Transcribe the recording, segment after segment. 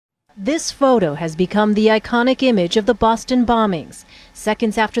This photo has become the iconic image of the Boston bombings.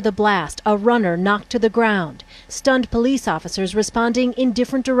 Seconds after the blast, a runner knocked to the ground, stunned police officers responding in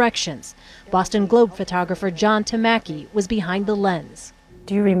different directions. Boston Globe photographer John Tlumacki was behind the lens.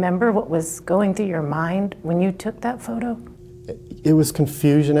 Do you remember what was going through your mind when you took that photo? It was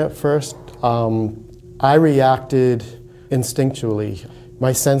confusion at first. I reacted instinctually.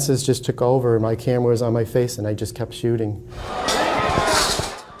 My senses just took over. My camera was on my face and I just kept shooting.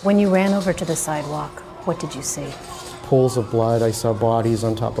 When you ran over to the sidewalk, what did you see? Pools of blood. I saw bodies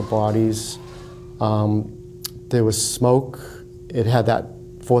on top of bodies. There was smoke. It had that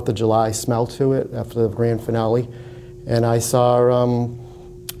 4th of July smell to it after the grand finale. And I saw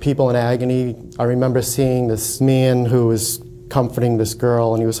people in agony. I remember seeing this man who was comforting this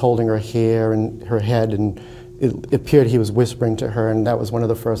girl, and he was holding her hair and her head, and it appeared he was whispering to her, and that was one of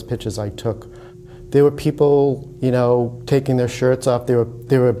the first pictures I took. There were people, you know, taking their shirts off. There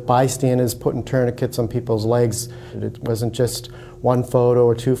were bystanders putting tourniquets on people's legs. It wasn't just one photo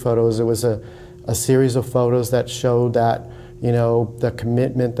or two photos. It was a series of photos that showed that, you know, the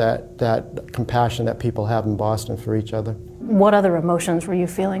commitment, that compassion that people have in Boston for each other. What other emotions were you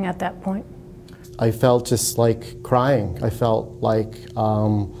feeling at that point? I felt just like crying. I felt like,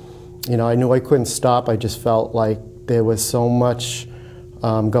 you know, I knew I couldn't stop. I just felt like there was so much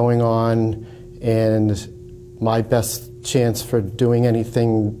going on, and my best chance for doing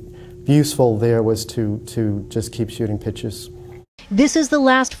anything useful there was to just keep shooting pictures. This is the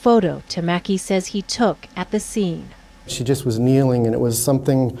last photo Tlumacki says he took at the scene. She just was kneeling, and it was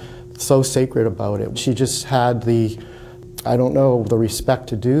something so sacred about it. She just had the, I don't know, the respect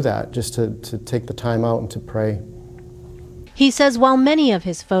to do that, just to take the time out and to pray. He says while many of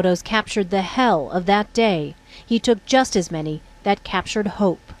his photos captured the hell of that day, he took just as many that captured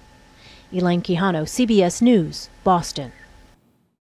hope. Elaine Quijano, CBS News, Boston.